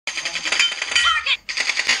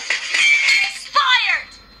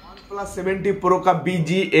OnePlus 70 Pro का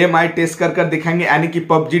BGMI test कर दिखाएंगे, यानी कि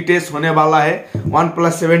PUBG टेस्ट होने वाला है।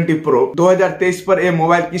 OnePlus 70 Pro 2023 पर ये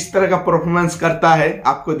मोबाइल किस तरह का परफॉर्मेंस करता है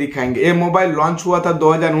आपको दिखाएंगे। ये मोबाइल लॉन्च हुआ था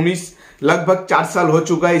 2019, लगभग 4 साल हो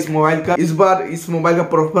चुका है इस मोबाइल का। इस बार इस मोबाइल का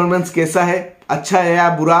परफॉर्मेंस कैसा है, अच्छा है या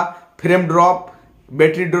बुरा, फ्रेम ड्रॉप,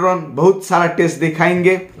 बैटरी ड्रोन, बहुत सारा टेस्ट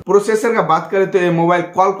दिखाएंगे। प्रोसेसर का बात करें तो ये mobile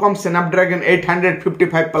Qualcomm Snapdragon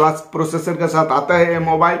 855 plus processor के साथ आता है। ये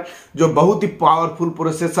मोबाइल जो बहुत ही पावरफुल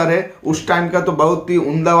प्रोसेसर है, उस टाइम का तो बहुत ही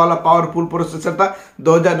उम्दा वाला पावरफुल प्रोसेसर था।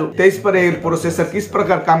 2023 पर ये प्रोसेसर किस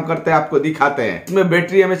प्रकार काम करता है आपको दिखाते हैं। इसमें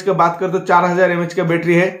बैटरी एमएच की बात करें तो 4000 mAh का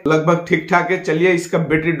बैटरी है, लगभग ठीक ठाक है। चलिए इसका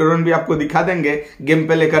बैटरी ड्रोन भी आपको दिखा देंगे गेम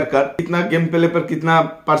प्ले कर कितना गेम प्ले पर कितना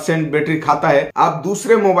 % बैटरी खाता है। आप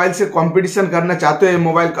दूसरे मोबाइल से कॉम्पिटिशन करना चाहते हो, ये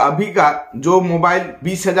मोबाइल का अभी का जो मोबाइल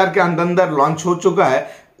 20,000 के अंदर लॉन्च हो चुका है,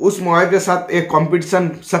 उस मोबाइल के साथ एक कंपटीशन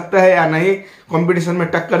सकता है या नहीं, कंपटीशन में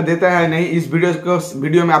टक्कर देता है या नहीं, इस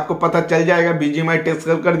वीडियो में आपको पता चल जाएगा। BGMI टेस्ट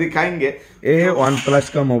कर दिखाएंगे। ये OnePlus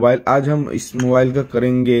का मोबाइल, आज हम इस मोबाइल का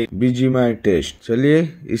करेंगे BGMI टेस्ट। चलिए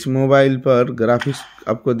इस मोबाइल पर ग्राफिक्स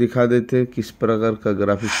आपको दिखा देते हैं किस प्रकार का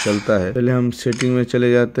ग्राफिक्स चलता है। पहले हम सेटिंग में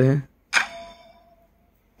चले जाते हैं।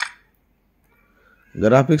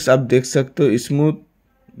 ग्राफिक्स आप देख सकते हो, स्मूथ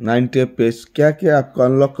 90 FPS, क्या क्या आपको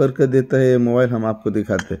अनलॉक करके देता है ये मोबाइल हम आपको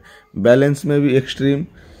दिखाते हैं। बैलेंस में भी एक्सट्रीम,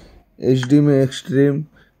 HD में एक्सट्रीम,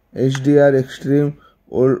 HDR एक्सट्रीम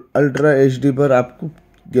और अल्ट्रा HD पर आपको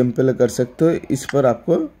गेम प्ले कर सकते हो। इस पर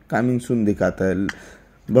आपको कमिंग सून दिखाता है।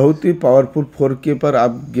 बहुत ही पावरफुल 4K पर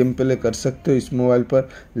आप गेम प्ले कर सकते हो इस मोबाइल पर,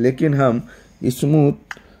 लेकिन हम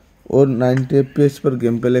स्मूथ और 90 FPS पर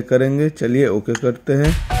गेम प्ले करेंगे। चलिए ओके करते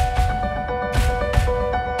हैं।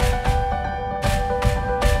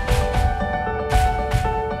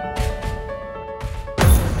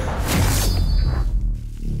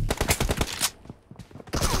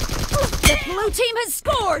 Blue team has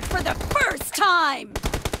scored for the first time!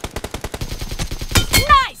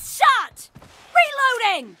 Nice shot!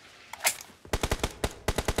 Reloading!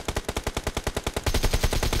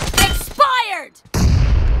 Expired!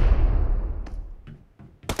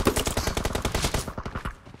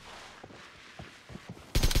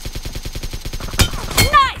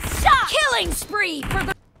 Nice shot! Killing spree for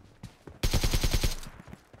the...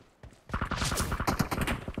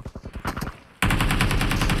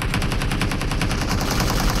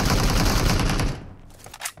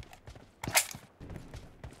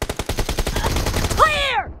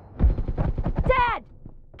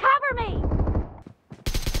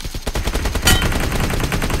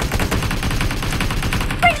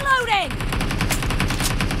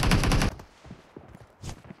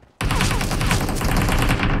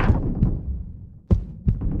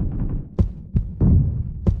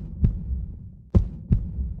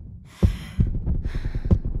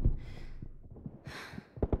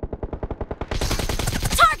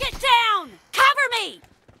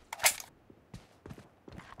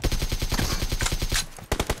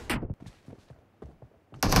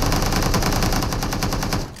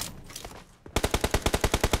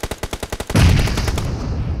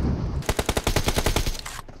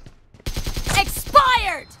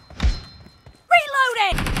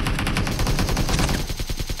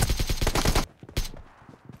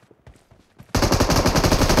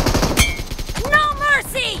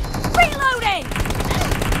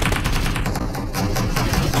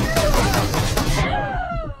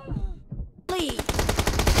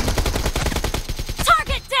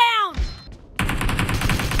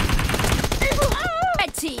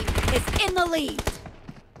 lead.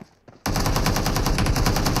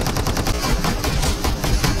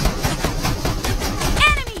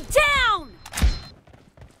 Enemy down!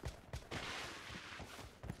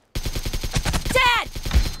 Dead!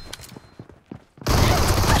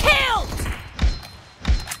 Killed!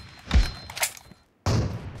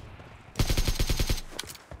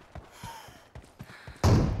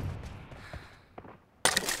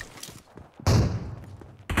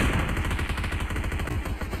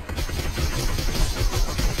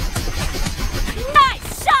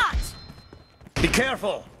 Be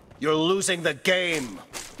careful! You're losing the game!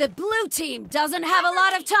 The blue team doesn't have a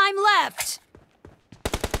lot of time left!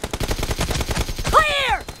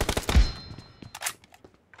 Clear!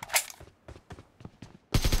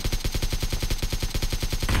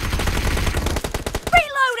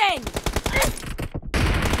 Reloading!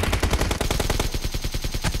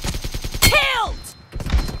 Killed!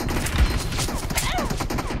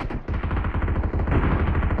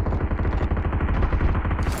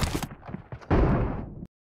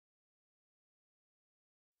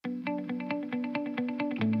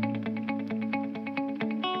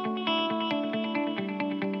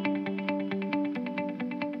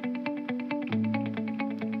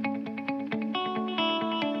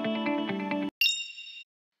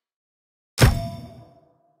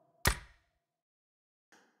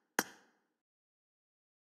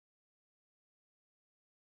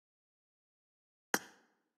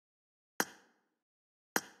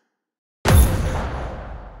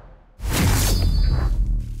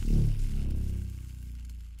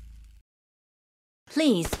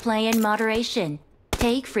 Please play in moderation,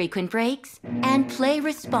 take frequent breaks, and play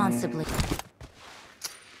responsibly.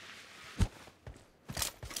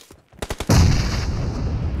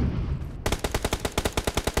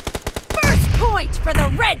 First point for the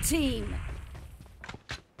red team!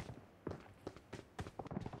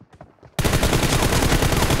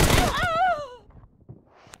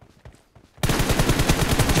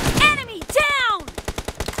 Enemy down!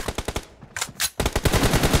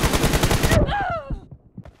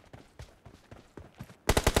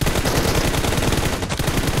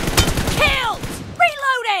 Killed!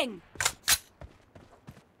 Reloading!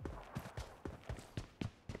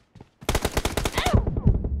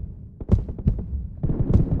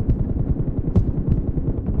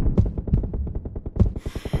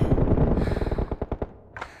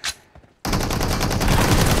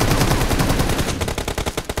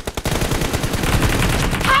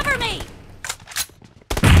 Cover me!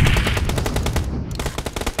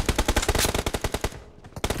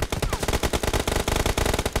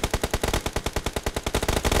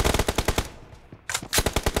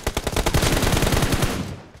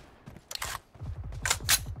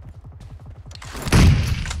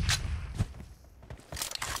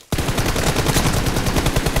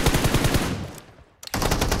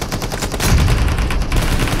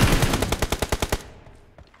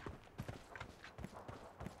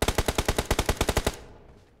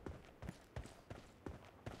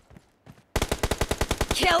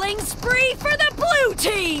 Killing spree for the blue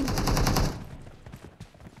team!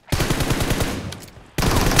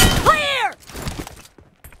 Clear!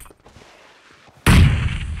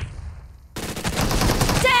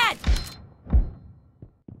 Dead!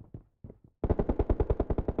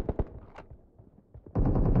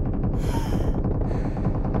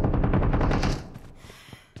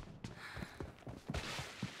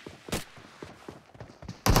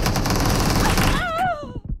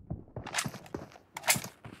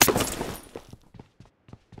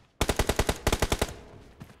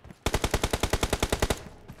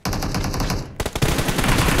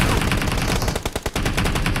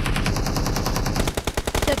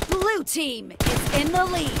 The blue team is in the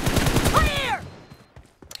lead. Clear!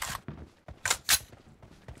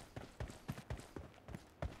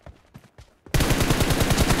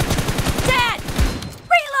 Dead!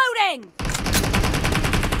 Reloading!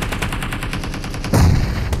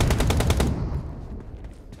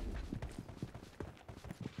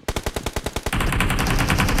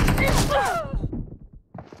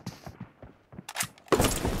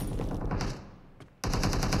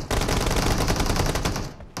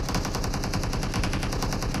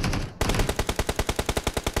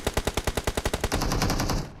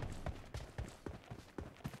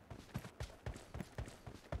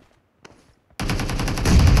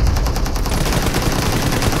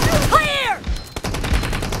 Clear!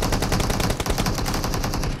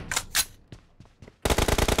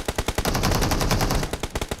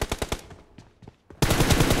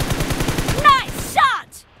 Nice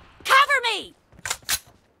shot! Cover me!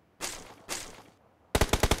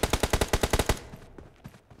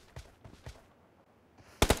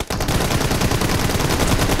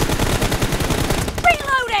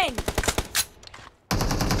 Reloading!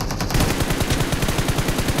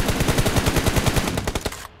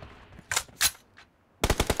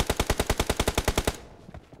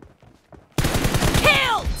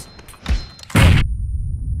 Killed!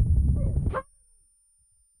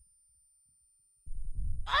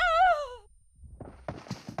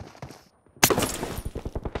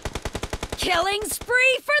 Killing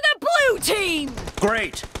spree for the blue team!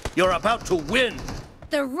 Great! You're about to win!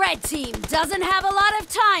 The red team doesn't have a lot of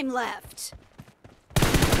time left.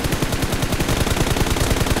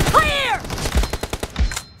 Clear!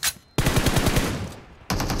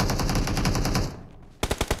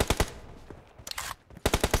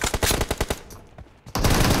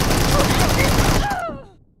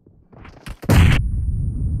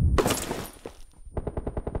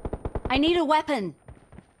 I need a weapon.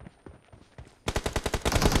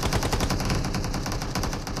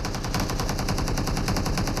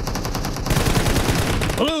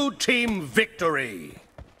 Blue team victory!